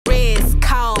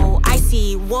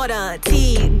water,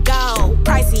 tea, gold,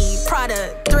 pricey,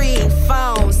 product, 3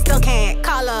 phones, still can't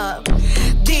call up.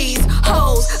 These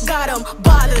hoes got them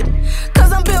bothered,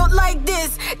 cause I'm built like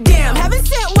this. Damn, haven't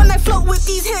sent when I float with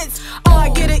these hits. Oh, I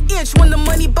get an itch when the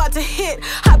money bout to hit.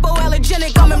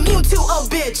 Hypoallergenic, I'm immune to a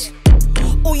bitch.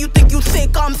 Oh, you think you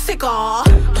thick, I'm thicker.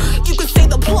 You can say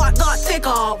the plot got thicker,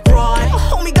 right?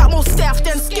 Homie got more staff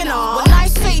than Skinner. When I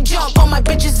say jump, all my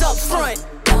bitches up front.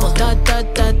 Double dot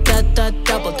dot dot dot dot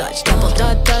double dutch. Double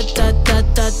dot dot dot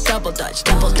dot dot double dutch.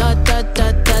 Double dot dot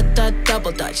dot dot dot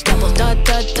double dutch. Double dot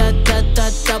dot dot dot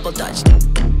dot double dutch.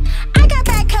 I got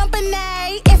bad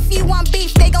company. If you want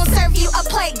beef, they gon' serve you a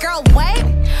plate. Girl, wait.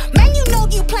 Man, you know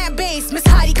you plant-based. Miss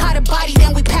Heidi caught a body,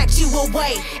 then we packed you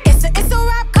away. It's a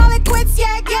rap, call it quits,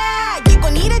 yeah, yeah. You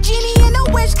gon' need a genie and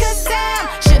a wish, cause damn,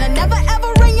 shoulda never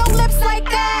ever ring your lips like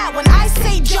that. When I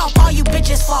say jump, all you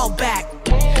bitches fall back.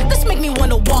 This make me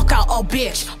wanna walk out a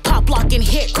bitch. Pop, lock, and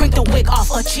hit, crank the wig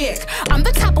off a chick. I'm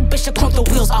the type of bitch to crunk the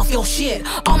wheels off your shit.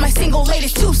 All my single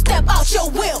ladies, 2-step out your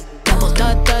will. Double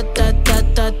dot dot dot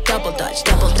dot dot double dutch.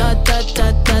 Double dot dot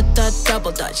dot dot dot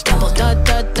double dutch. Double dot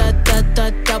dot dot dot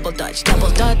dot double dutch. Double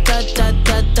dot dot dot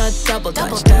dot dot double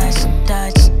dutch. Dutch,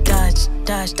 Dutch, Dutch,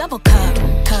 Dutch. Double cup,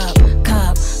 cup,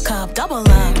 cup, cup. Double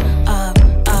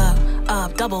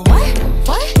up, double what?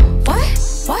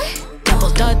 What? Double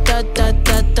dot dot dot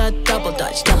dot dot double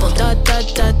dutch. Double dot dot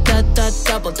dot dot dot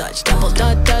double dutch. Double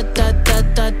dot dot dot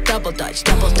dot dot double dutch.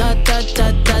 Double dot dot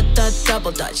dot dot dot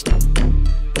double dutch.